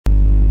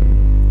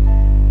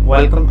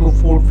Welcome to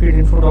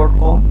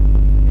foodfeedinfo.com.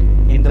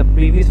 In the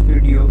previous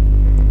video,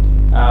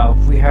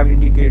 we have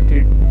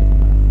indicated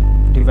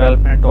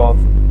development of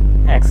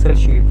Excel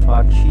sheet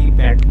for sheep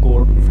and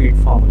goat feed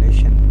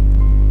formulation.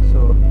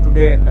 So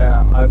today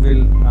I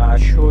will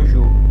show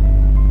you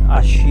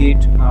a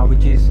sheet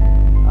which is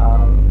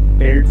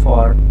built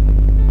for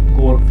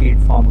goat feed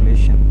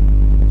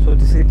formulation. So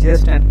this is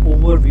just an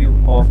overview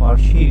of our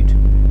sheet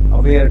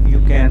where you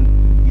can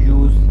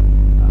use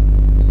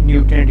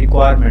nutrient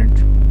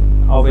requirement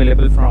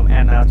available from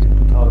NRC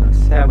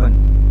 2007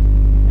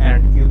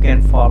 and you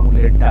can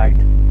formulate diet.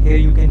 Here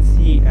you can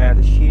see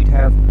the sheet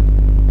have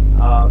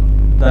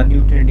the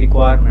nutrient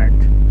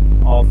requirement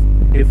of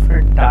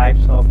different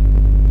types of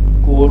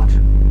goat.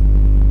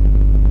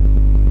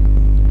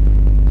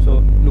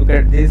 So look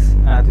at this,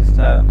 this is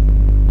the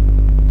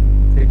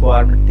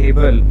requirement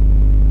table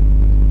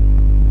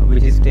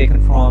which is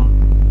taken from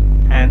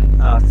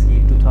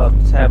NRC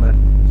 2007.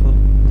 So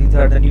these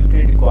are the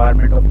nutrient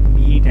requirement of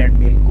meat and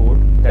milk goat,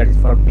 that is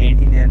for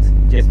maintenance,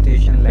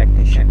 gestation,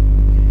 lactation.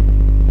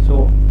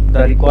 So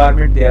the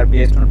requirement, they are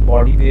based on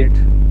body weight,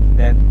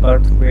 then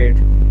birth weight,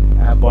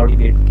 body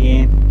weight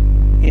gain,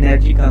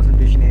 energy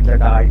concentration in the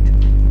diet,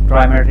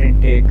 dry matter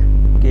intake,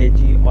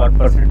 kg or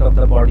percent of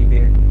the body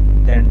weight,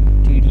 then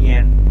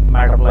TDN,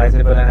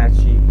 metabolizable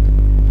energy,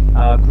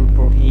 crude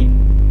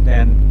protein,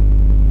 then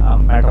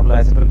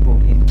metabolizable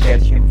protein,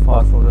 calcium,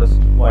 phosphorus,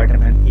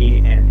 vitamin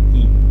A and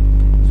E.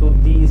 So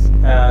this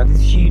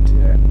sheet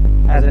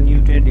has a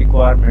nutrient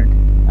requirement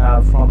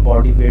from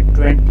body weight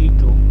 20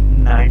 to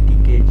 90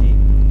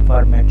 kg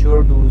for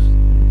mature does,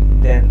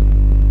 then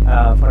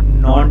for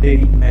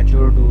non-dairy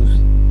mature does,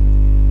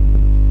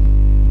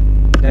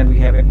 then we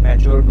have a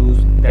mature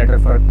does that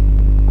are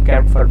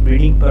kept for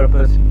breeding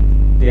purpose,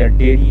 they are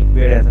dairy,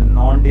 whereas a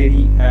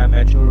non-dairy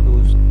mature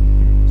does.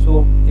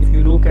 So if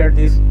you look at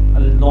this, a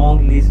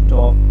long list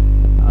of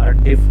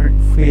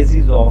different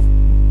phases of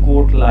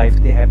goat life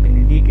they have been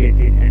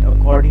indicated, and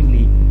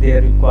accordingly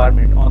their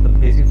requirement on the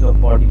basis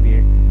of body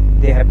weight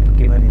they have been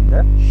given in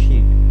the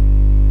sheet.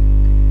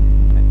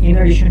 In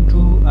addition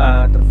to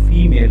the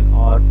female,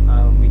 or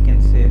we can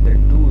say the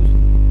does,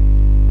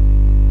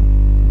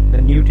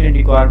 the nutrient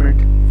requirement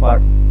for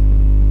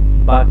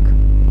buck,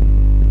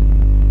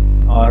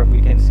 or we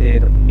can say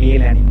the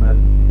male animal,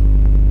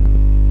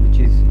 which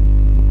is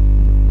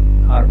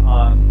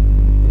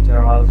which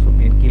are also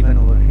been given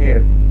over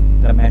here,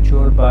 the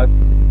mature buck,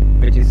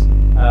 which is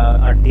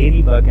a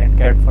dairy buck and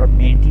kept for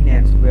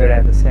maintenance,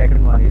 whereas the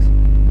second one is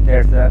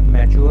there's the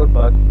mature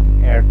buck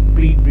at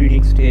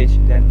pre-breeding stage,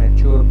 then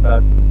mature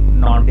buck,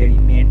 non-dairy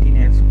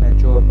maintenance,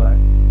 mature buck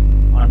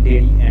on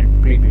dairy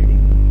and pre-breeding.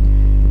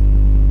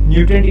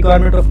 Nutrient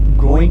requirement of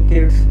growing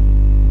kids,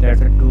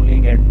 that's a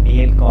tooling and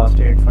male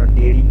castrate for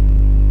dairy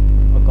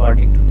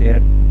according to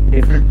their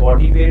different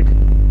body weight.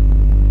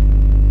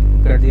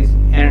 Look at this.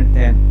 And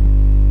then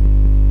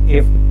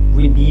if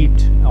we need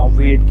a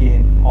weight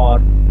gain, or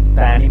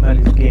the animal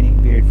is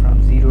gaining weight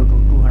from 0 to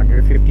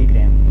 250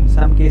 gram. In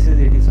some cases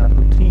it is up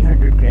to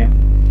 300 gram,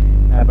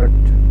 but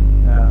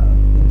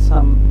in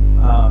some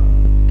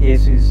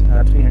cases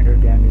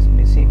 300 gram is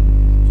missing.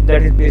 So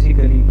that is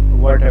basically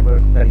whatever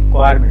the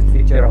requirements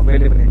which are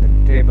available in the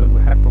table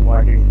we have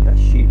provided in the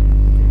sheet.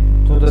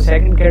 So the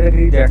second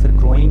category, that's a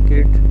growing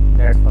kit,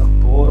 that's for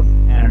boar,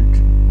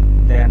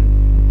 and then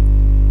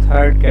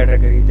third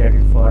category, that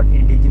is for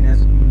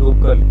indigenous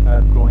local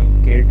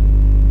growing kit,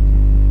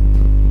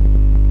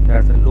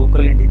 that's a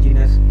local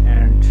indigenous,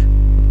 and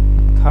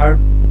third,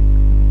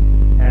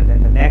 and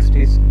then the next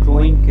is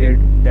growing kit,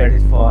 that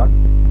is for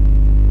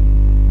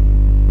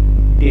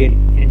dairy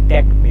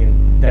intact male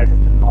that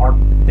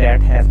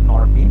has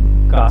not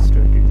been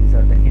castrated. These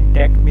are the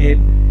intact male,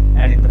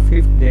 and in the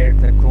fifth there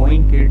the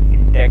growing kit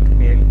intact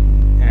male,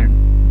 and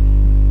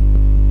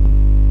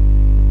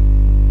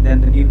then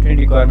the nutrient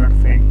requirement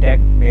for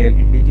intact male,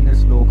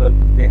 indigenous local,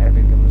 they have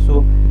been given.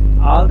 So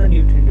all the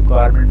nutrient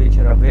requirements which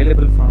are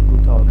available from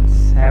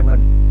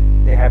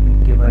 2007 they have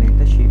been given in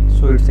the sheet.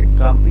 So it's a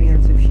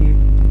comprehensive sheet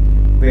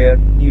where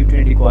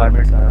nutrient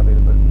requirements are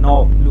available.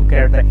 Now look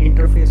at the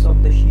interface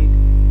of the sheet.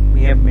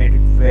 We have made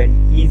it very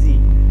easy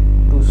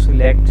to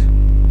select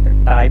the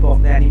type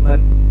of the animal.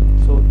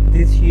 So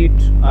this sheet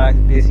is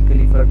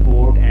basically for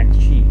goat and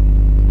sheep,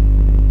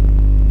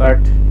 but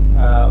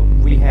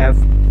we have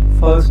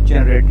first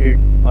generated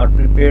or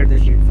prepared the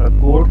sheet for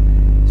goat.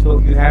 So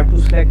you have to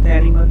select the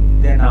animal,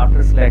 then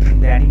after selecting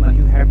the animal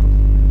you have to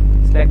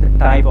select the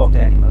type of the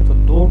animal. So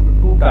those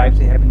two types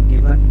they have been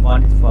given.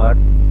 One is for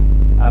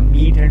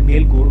meat and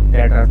male goat,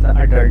 that are the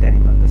adult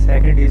animal. The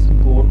second is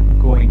goat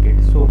growing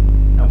kit. So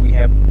now we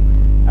have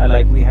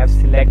we have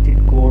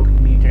selected goat,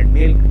 meat and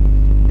milk.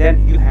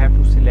 Then you have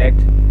to select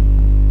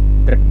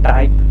the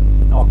type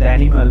of the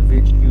animal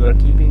which you are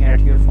keeping at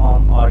your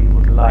farm, or you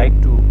would like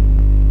to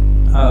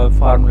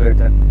formulate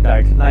the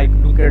diet. Like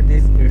look at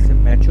this, it's a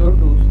mature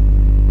does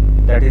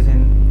that is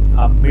in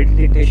a mid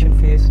lactation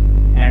phase,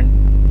 and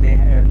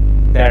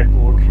that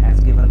goat has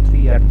given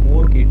 3 or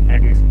more kg,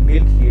 and its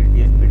milk yield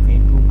is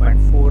between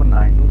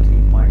 2.49 to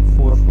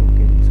 3.44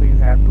 kg. So you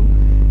have to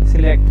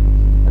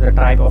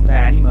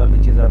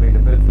which is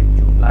available with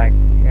you. Like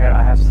here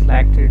I have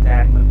selected the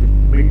animal with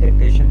milk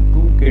lactation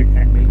 2 kid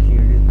and milk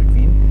yield is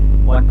between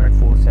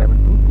 1.47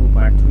 to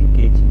 2.3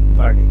 kg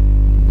per day.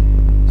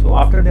 So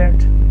after that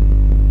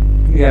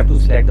you have to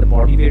select the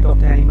body weight of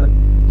the animal.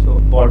 So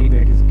body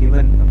weight is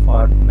given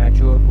for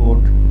mature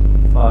goat,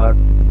 for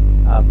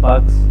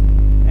pugs,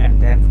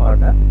 and then for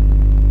the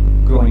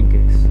growing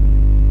kids.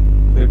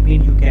 So it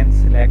means you can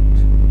select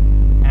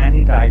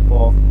any type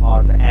of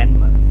or the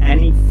animal,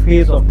 any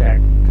phase of that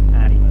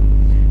animal.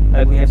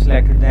 Like we have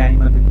selected the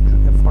animal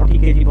with 40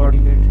 kg body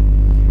weight.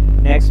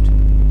 Next,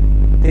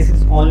 this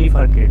is only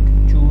for kid.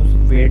 Choose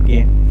weight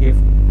gain if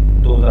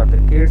those are the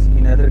kids.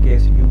 In other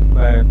case, you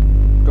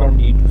don't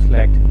need to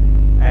select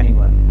any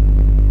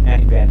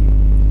value.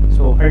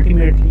 So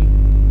ultimately,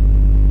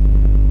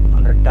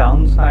 on the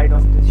downside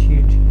of this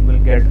sheet, you will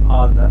get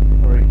all the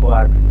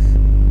requirements.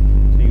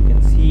 So you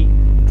can see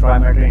dry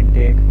matter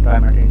intake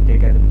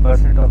as a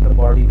percent of the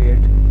body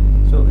weight.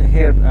 So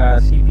here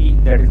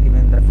CP, that is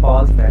given the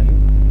false value.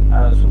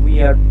 So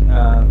we are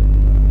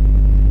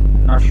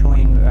not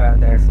showing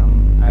there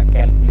some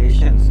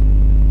calculations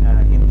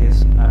in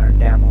this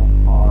demo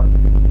or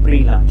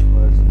pre-launch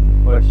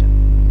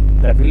version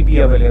that will be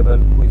available.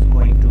 Who is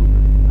going to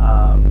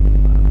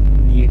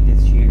need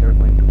this sheet or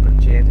going to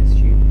purchase this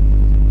sheet.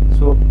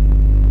 So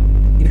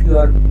if you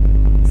are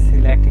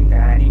selecting the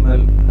animal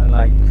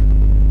like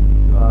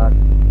you are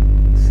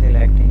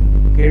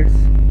selecting kids,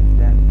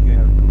 then you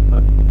have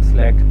to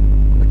select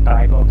the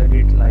type of the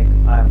kid. Like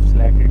I have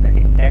selected the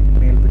intact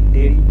male with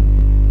dairy,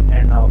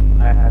 and now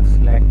I have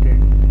selected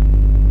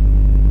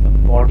the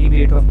body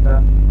weight of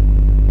the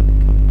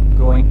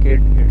growing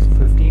kid. It's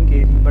 15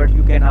 kg, but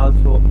you can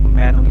also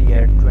manually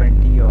add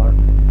 20 or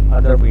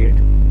other weight.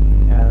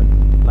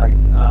 Like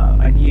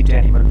I need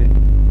animal with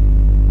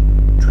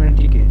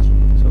 20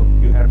 kg, so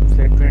you have to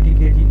select 20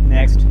 kg.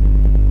 Next,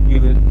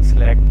 you will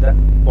select the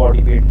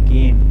body weight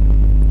gain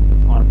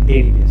on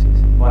daily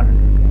basis, 100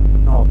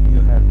 gram. Now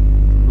you have to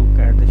look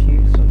at the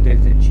sheet. So there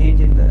is a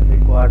change in the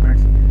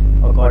requirements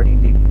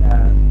according to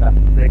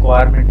the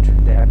requirement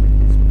they have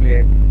been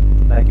displayed.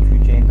 Like if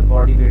you change the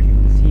body weight, you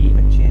will see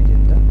a change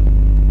in the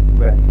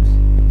values.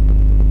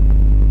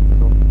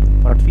 So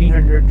for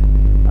 300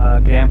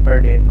 gram per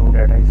day, no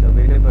data is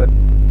available,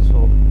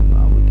 so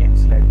we can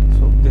select.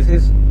 So this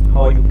is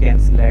how you can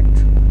select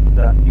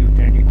the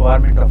nutrient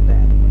requirement of the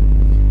animal.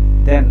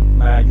 Then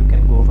you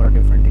can go for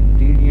different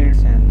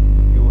ingredients, and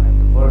you have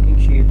the working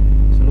sheet.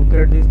 So look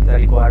at this, the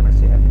requirements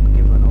they have been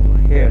given over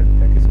here,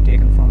 that is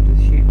taken from this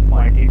sheet.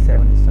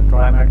 0.87 is the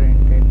dry matter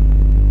intake,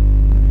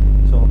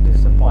 so this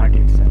is the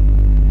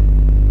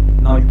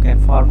 0.87. Now you can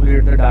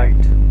formulate the diet.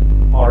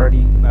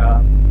 Already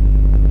a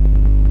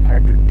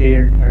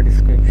detailed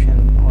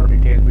description or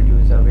detailed video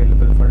is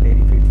available for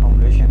dairy feed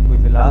formulation. We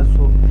will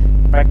also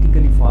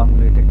practically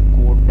formulate a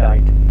goat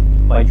diet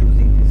by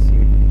using this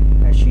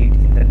sheet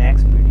in the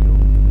next video.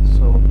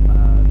 So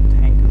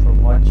thank you for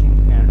watching,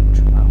 and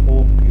I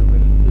hope you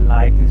will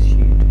like this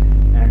sheet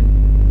and